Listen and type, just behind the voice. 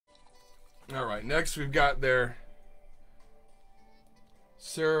All right, next we've got their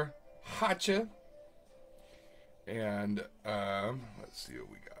sriracha. And let's see what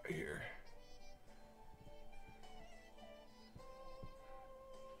we got here.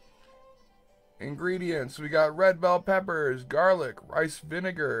 Ingredients, we got red bell peppers, garlic, rice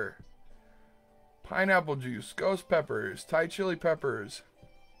vinegar, pineapple juice, ghost peppers, Thai chili peppers,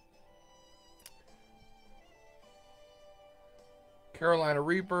 Carolina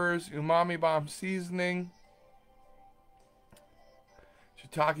Reapers, umami bomb seasoning,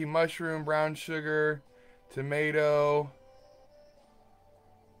 shiitake mushroom, brown sugar, tomato,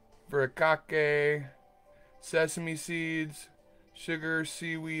 furikake, sesame seeds, sugar,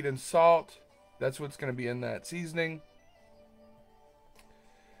 seaweed, and salt. That's what's going to be in that seasoning.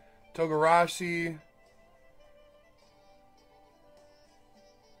 Togarashi,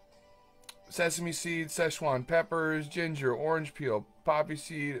 sesame seeds, Szechuan peppers, ginger, orange peel, poppy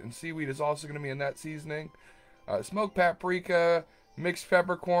seed, and seaweed is also going to be in that seasoning. Smoked paprika, mixed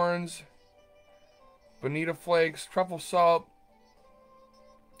peppercorns, bonita flakes, truffle salt,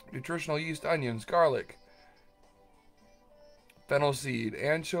 nutritional yeast, onions, garlic, fennel seed,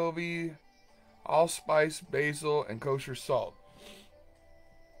 anchovy, allspice, basil, and kosher salt.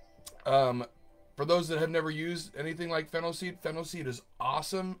 For those that have never used anything like fennel seed is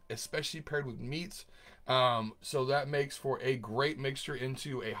awesome, especially paired with meats. So that makes for a great mixture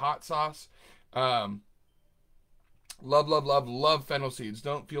into a hot sauce. Love, love, love, love fennel seeds.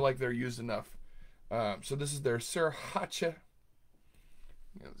 Don't feel like they're used enough. So this is their sriracha.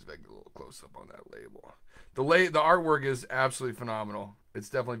 Let's get a little close up on that label. The artwork is absolutely phenomenal. It's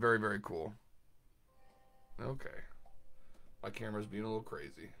definitely very, very cool. Okay. My camera's being a little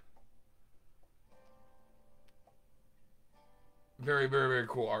crazy. Very, very, very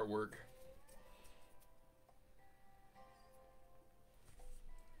cool artwork.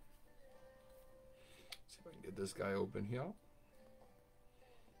 See if I can get this guy open here.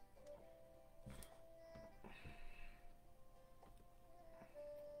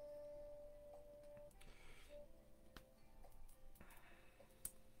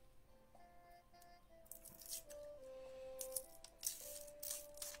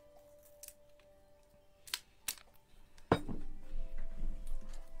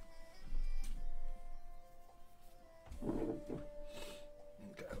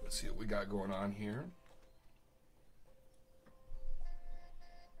 See what we got going on here.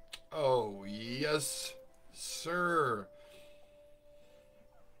 Oh, yes, sir.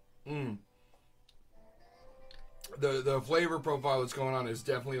 The flavor profile that's going on is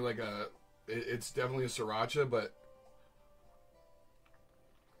definitely like it's definitely a sriracha, but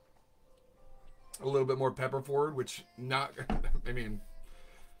a little bit more pepper forward, which not, I mean,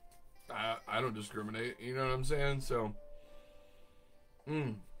 I don't discriminate, you know what I'm saying? So,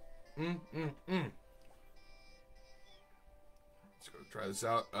 Let's go try this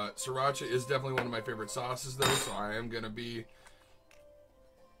out. Sriracha is definitely one of my favorite sauces, though, so I am going to be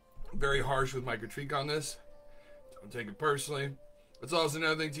very harsh with my critique on this. Don't take it personally. That's also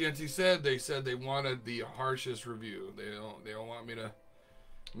another thing TNT said. They said they wanted the harshest review. They don't want me to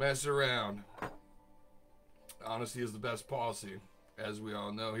mess around. Honesty is the best policy, as we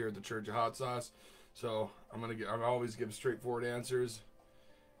all know here at the Church of Hot Sauce. So I always give straightforward answers.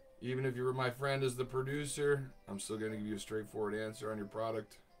 Even if you were my friend as the producer, I'm still going to give you a straightforward answer on your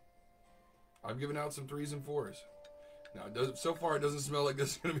product. I've given out some 3s and 4s. Now, so far, it doesn't smell like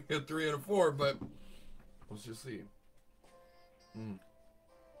this is going to be a 3 and a 4, but let's just see.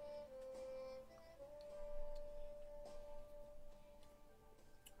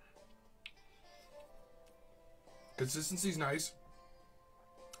 Consistency's nice.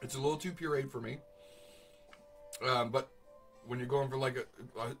 It's a little too pureed for me. But when you're going for like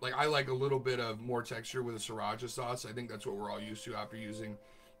I like a little bit of more texture with a sriracha sauce. I think that's what we're all used to after using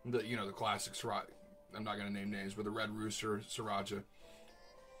the classic sriracha. I'm not gonna name names, but the Red Rooster sriracha.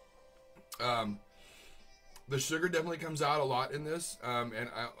 The sugar definitely comes out a lot in this, and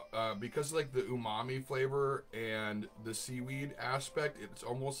because like the umami flavor and the seaweed aspect, it's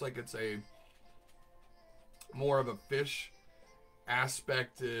almost like it's a more of a fish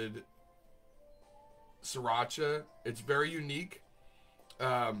aspected sriracha. It's very unique.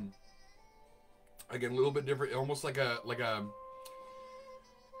 Again, a little bit different, almost like that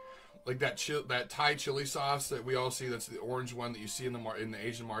Thai chili sauce that we all see. That's the orange one that you see in the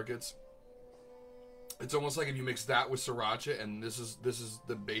Asian markets. It's almost like if you mix that with sriracha, and this is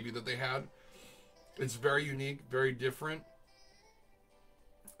the baby that they had. It's very unique, very different.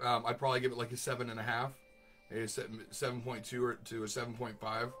 I'd probably give it like a 7.5, maybe a 7.2 or to a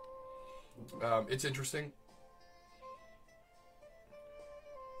 7.5. It's interesting.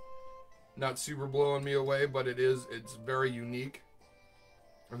 Not super blowing me away, but it's very unique.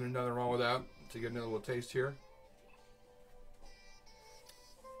 And there's nothing wrong with that. To get another little taste here.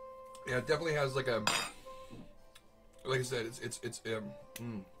 Yeah, it definitely has like I said, it's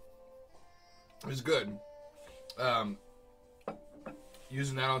good.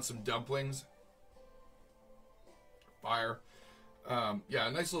 Using that on some dumplings. Fire. Yeah,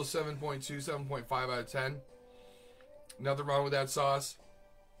 a nice little 7.2, 7.5 out of 10. Nothing wrong with that sauce.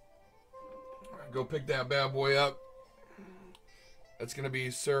 Go pick that bad boy up. That's going to be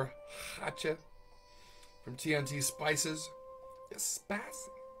sriracha from TNT Spices. It's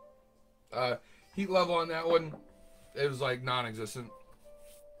spicy. Heat level on that one, it was like non-existent.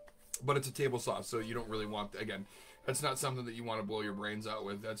 But it's a table sauce, so you don't really want, again, that's not something that you want to blow your brains out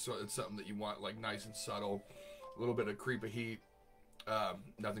with. It's something that you want like nice and subtle. A little bit of creep of heat.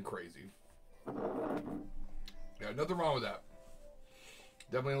 Nothing crazy. Yeah, nothing wrong with that.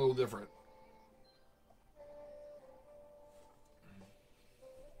 Definitely a little different.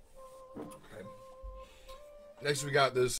 Okay. Next we got this